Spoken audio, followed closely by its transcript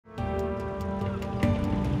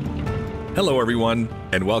Hello everyone,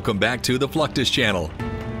 and welcome back to the Fluctus channel.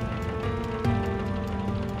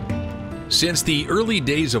 Since the early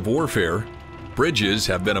days of warfare, bridges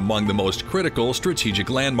have been among the most critical strategic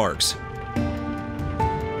landmarks.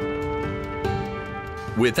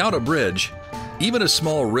 Without a bridge, even a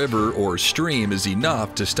small river or stream is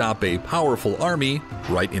enough to stop a powerful army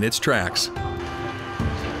right in its tracks.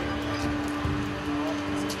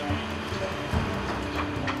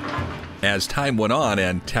 As time went on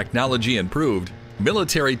and technology improved,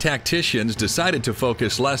 military tacticians decided to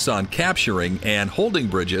focus less on capturing and holding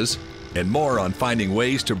bridges and more on finding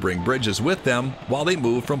ways to bring bridges with them while they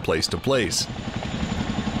move from place to place.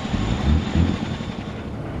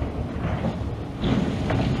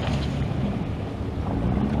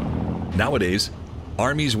 Nowadays,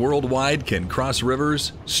 armies worldwide can cross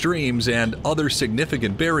rivers, streams, and other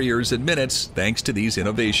significant barriers in minutes thanks to these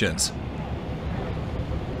innovations.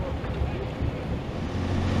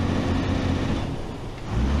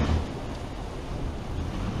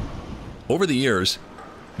 Over the years,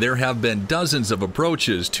 there have been dozens of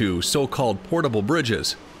approaches to so-called portable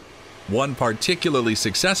bridges. One particularly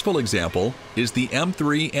successful example is the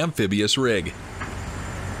M3 amphibious rig.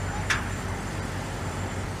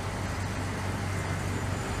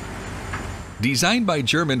 Designed by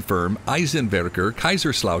German firm Eisenwerker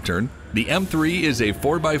Kaiserslautern, the M3 is a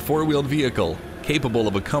 4x4 wheeled vehicle capable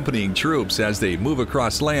of accompanying troops as they move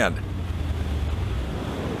across land.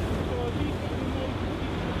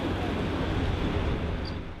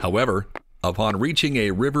 However, upon reaching a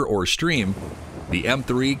river or stream, the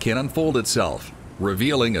M3 can unfold itself,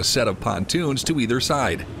 revealing a set of pontoons to either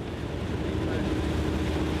side.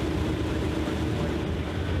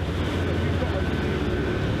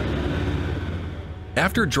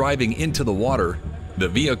 After driving into the water, the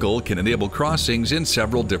vehicle can enable crossings in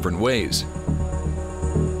several different ways.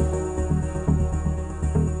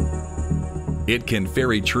 It can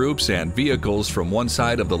ferry troops and vehicles from one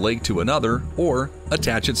side of the lake to another, or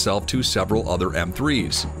attach itself to several other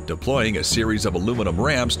M3s, deploying a series of aluminum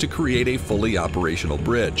ramps to create a fully operational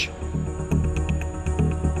bridge.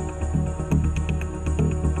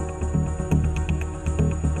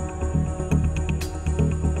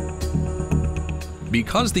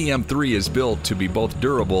 Because the M3 is built to be both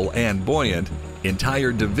durable and buoyant,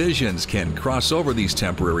 entire divisions can cross over these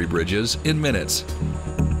temporary bridges in minutes.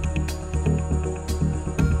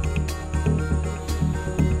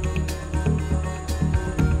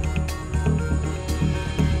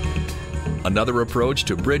 Another approach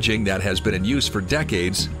to bridging that has been in use for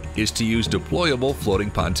decades is to use deployable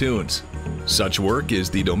floating pontoons. Such work is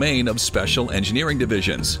the domain of special engineering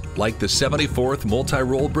divisions, like the 74th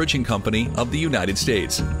Multi-Role Bridging Company of the United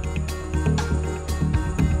States.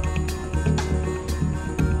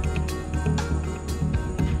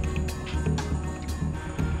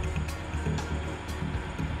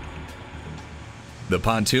 The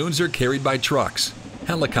pontoons are carried by trucks,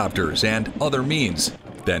 helicopters, and other means,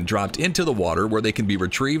 then dropped into the water where they can be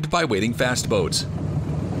retrieved by waiting fast boats.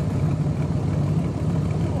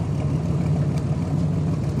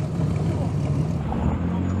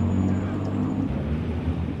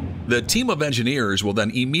 The team of engineers will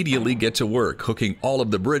then immediately get to work hooking all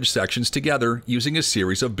of the bridge sections together using a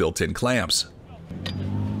series of built-in clamps.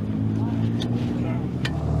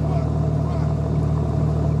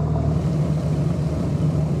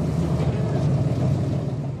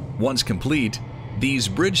 Once complete, these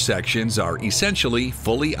bridge sections are essentially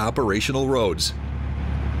fully operational roads.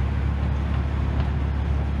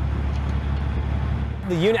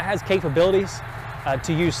 The unit has capabilities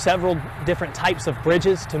to use several different types of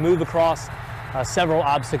bridges to move across several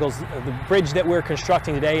obstacles. The bridge that we're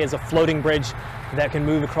constructing today is a floating bridge that can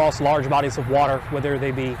move across large bodies of water, whether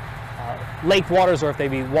they be lake waters or if they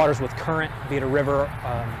be waters with current, be it a river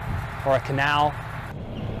or a canal.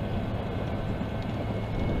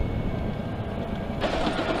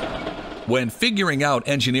 When figuring out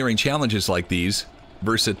engineering challenges like these,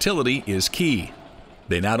 versatility is key.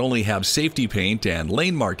 They not only have safety paint and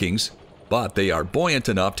lane markings, but they are buoyant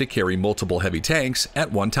enough to carry multiple heavy tanks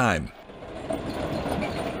at one time.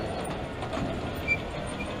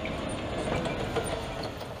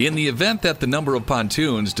 In the event that the number of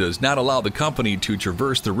pontoons does not allow the company to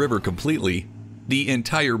traverse the river completely, the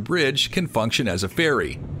entire bridge can function as a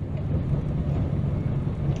ferry.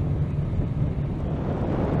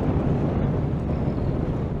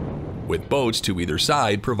 With boats to either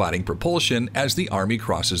side providing propulsion as the army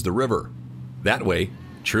crosses the river. That way,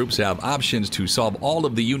 troops have options to solve all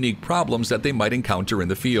of the unique problems that they might encounter in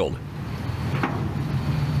the field.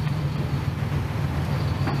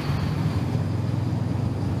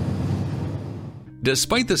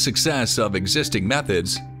 Despite the success of existing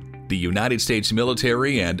methods, The United States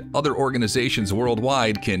military and other organizations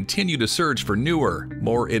worldwide continue to search for newer,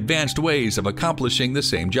 more advanced ways of accomplishing the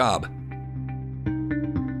same job.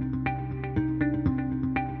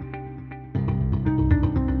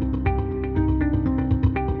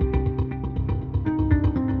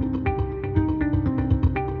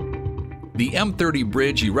 The M30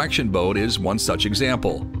 bridge erection boat is one such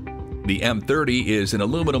example. The M30 is an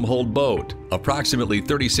aluminum-hulled boat, approximately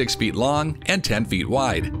 36 feet long and 10 feet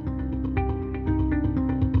wide.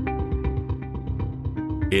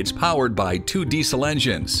 It's powered by 2 diesel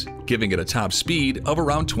engines, giving it a top speed of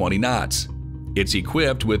around 20 knots. It's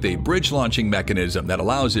equipped with a bridge launching mechanism that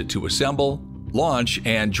allows it to assemble, launch,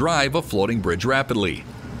 and drive a floating bridge rapidly.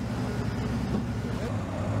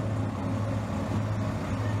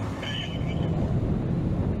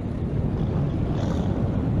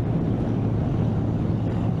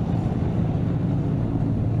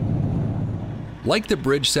 Like the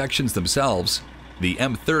bridge sections themselves, the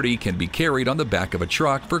M30 can be carried on the back of a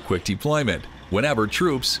truck for quick deployment whenever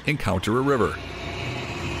troops encounter a river.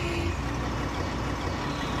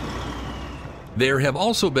 There have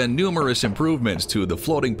also been numerous improvements to the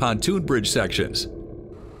floating pontoon bridge sections,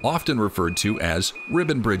 often referred to as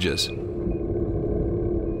ribbon bridges.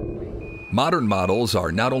 Modern models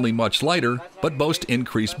are not only much lighter, but boast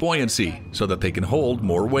increased buoyancy so that they can hold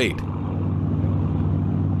more weight.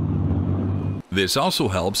 This also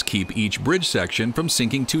helps keep each bridge section from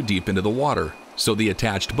sinking too deep into the water, so the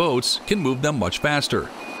attached boats can move them much faster.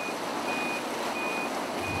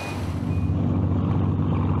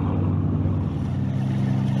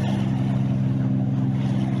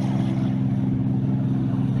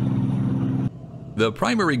 The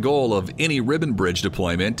primary goal of any ribbon bridge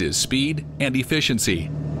deployment is speed and efficiency.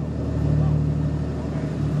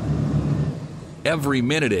 Every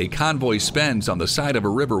minute a convoy spends on the side of a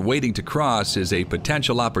river waiting to cross is a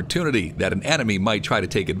potential opportunity that an enemy might try to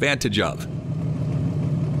take advantage of.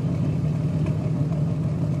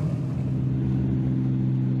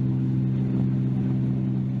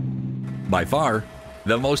 By far,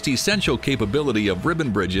 the most essential capability of ribbon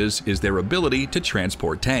bridges is their ability to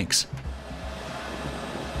transport tanks.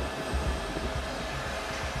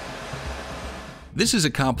 This is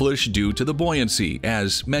accomplished due to the buoyancy,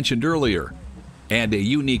 as mentioned earlier, and a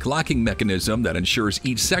unique locking mechanism that ensures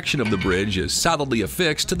each section of the bridge is solidly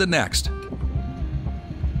affixed to the next.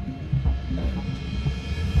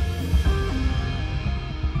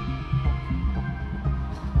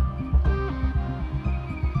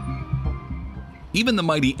 Even the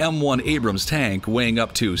mighty M1 Abrams tank, weighing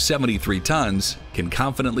up to 73 tons, can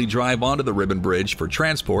confidently drive onto the ribbon bridge for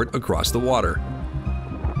transport across the water.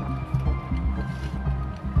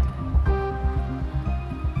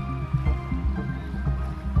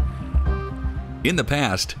 In the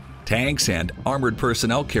past, tanks and armored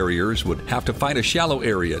personnel carriers would have to find a shallow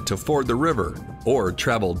area to ford the river or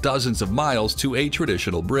travel dozens of miles to a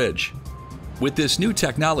traditional bridge. With this new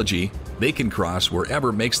technology, they can cross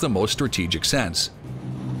wherever makes the most strategic sense.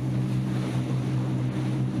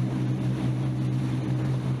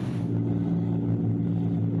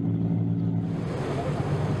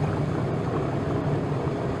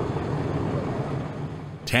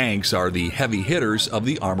 Tanks are the heavy hitters of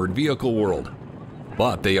the armored vehicle world,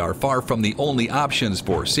 but they are far from the only options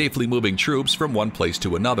for safely moving troops from one place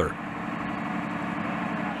to another.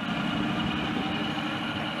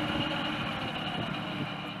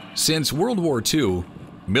 Since World War II,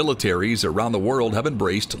 militaries around the world have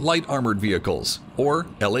embraced light armored vehicles, or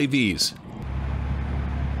LAVs.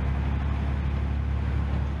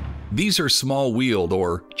 These are small-wheeled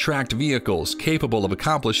or tracked vehicles capable of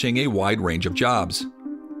accomplishing a wide range of jobs.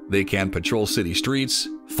 They can patrol city streets,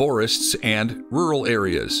 forests, and rural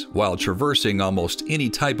areas while traversing almost any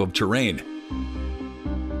type of terrain.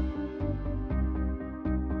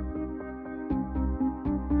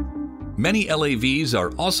 Many LAVs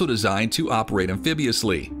are also designed to operate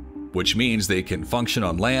amphibiously, which means they can function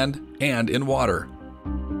on land and in water.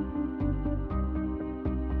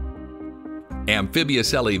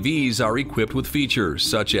 Amphibious LAVs are equipped with features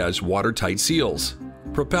such as watertight seals,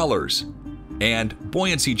 propellers, and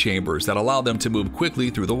buoyancy chambers that allow them to move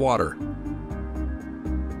quickly through the water.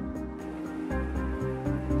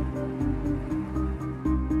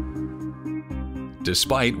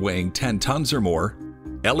 Despite weighing 10 tons or more,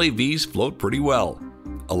 LAVs float pretty well,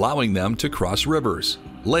 allowing them to cross rivers,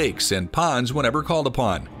 lakes, and ponds whenever called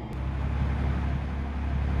upon.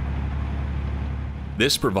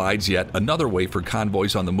 This provides yet another way for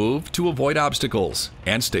convoys on the move to avoid obstacles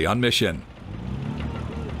and stay on mission.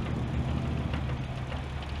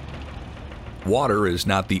 Water is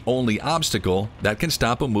not the only obstacle that can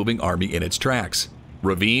stop a moving army in its tracks.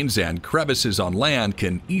 Ravines and crevices on land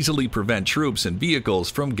can easily prevent troops and vehicles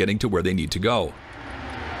from getting to where they need to go.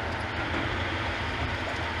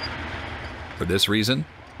 For this reason,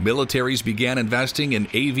 militaries began investing in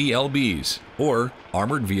AVLBs, or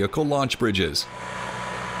Armored Vehicle Launch Bridges.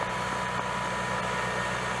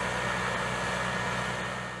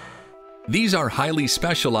 These are highly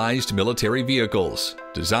specialized military vehicles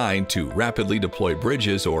designed to rapidly deploy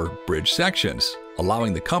bridges or bridge sections,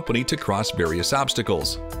 allowing the company to cross various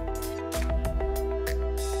obstacles.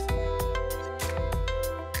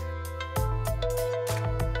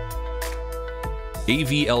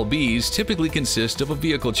 AVLBs typically consist of a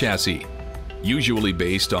vehicle chassis, usually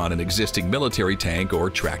based on an existing military tank or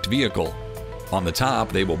tracked vehicle. On the top,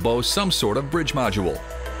 they will boast some sort of bridge module.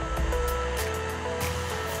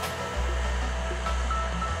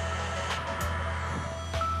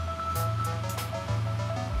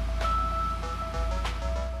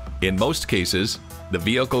 In most cases, the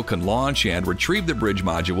vehicle can launch and retrieve the bridge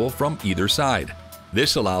module from either side.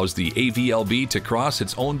 This allows the AVLB to cross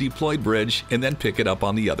its own deployed bridge and then pick it up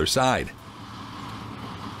on the other side.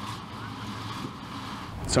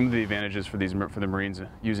 Some of the advantages for the Marines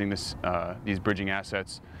using these bridging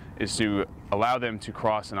assets is to allow them to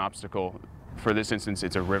cross an obstacle. For this instance,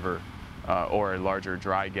 it's a river or a larger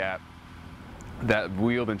dry gap that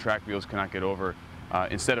wheeled and tracked wheels cannot get over.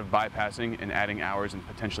 Instead of bypassing and adding hours and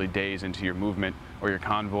potentially days into your movement or your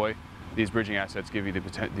convoy, these bridging assets give you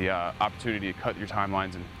the opportunity to cut your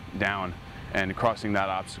timelines down and crossing that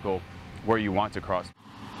obstacle where you want to cross.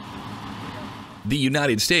 The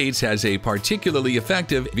United States has a particularly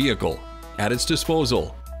effective vehicle at its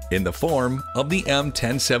disposal in the form of the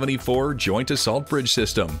M1074 Joint Assault Bridge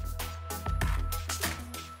System.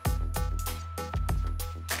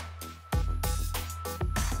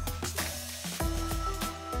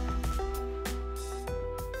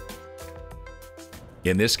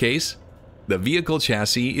 In this case, the vehicle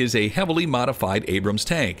chassis is a heavily modified Abrams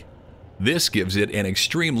tank. This gives it an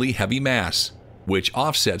extremely heavy mass, which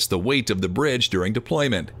offsets the weight of the bridge during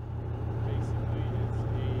deployment.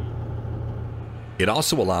 It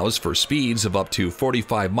also allows for speeds of up to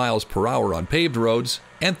 45 miles per hour on paved roads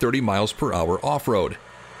and 30 miles per hour off-road.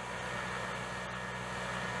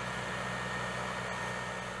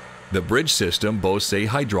 The bridge system boasts a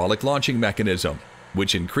hydraulic launching mechanism,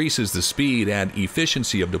 which increases the speed and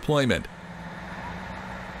efficiency of deployment.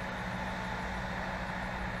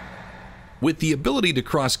 With the ability to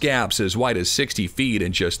cross gaps as wide as 60 feet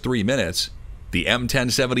in just 3 minutes, the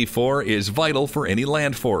M1074 is vital for any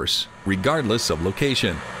land force, regardless of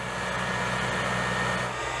location.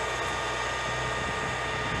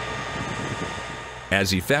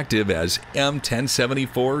 As effective as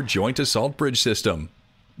M1074 Joint Assault Bridge System,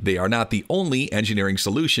 they are not the only engineering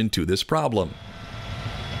solution to this problem.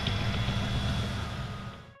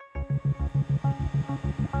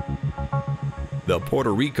 The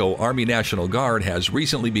Puerto Rico Army National Guard has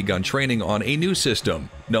recently begun training on a new system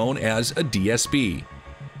known as a DSB,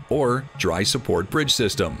 or Dry Support Bridge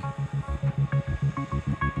System.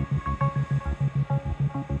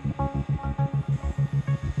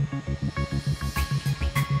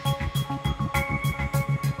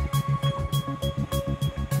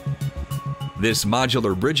 This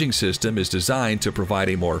modular bridging system is designed to provide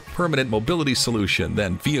a more permanent mobility solution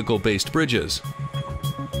than vehicle-based bridges.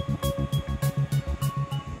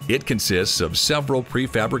 It consists of several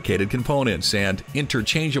prefabricated components and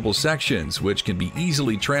interchangeable sections which can be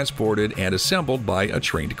easily transported and assembled by a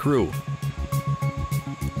trained crew.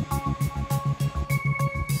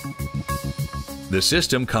 The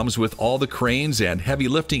system comes with all the cranes and heavy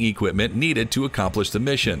lifting equipment needed to accomplish the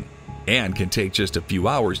mission, and can take just a few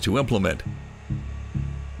hours to implement.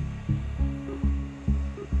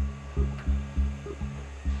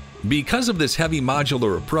 Because of this heavy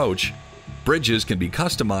modular approach, bridges can be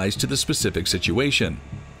customized to the specific situation.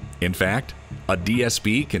 In fact, a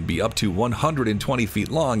DSB can be up to 120 feet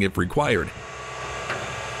long if required.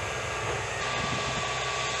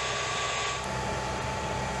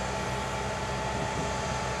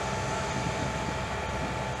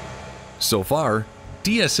 So far,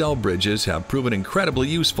 DSL bridges have proven incredibly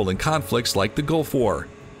useful in conflicts like the Gulf War,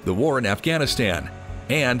 the war in Afghanistan,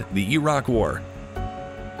 and the Iraq War.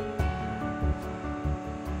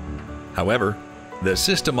 However, the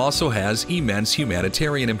system also has immense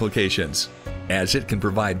humanitarian implications, as it can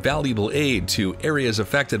provide valuable aid to areas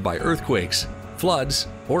affected by earthquakes, floods,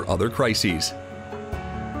 or other crises.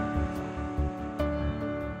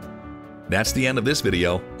 That's the end of this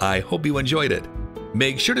video. I hope you enjoyed it.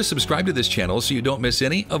 Make sure to subscribe to this channel so you don't miss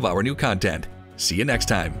any of our new content. See you next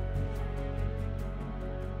time.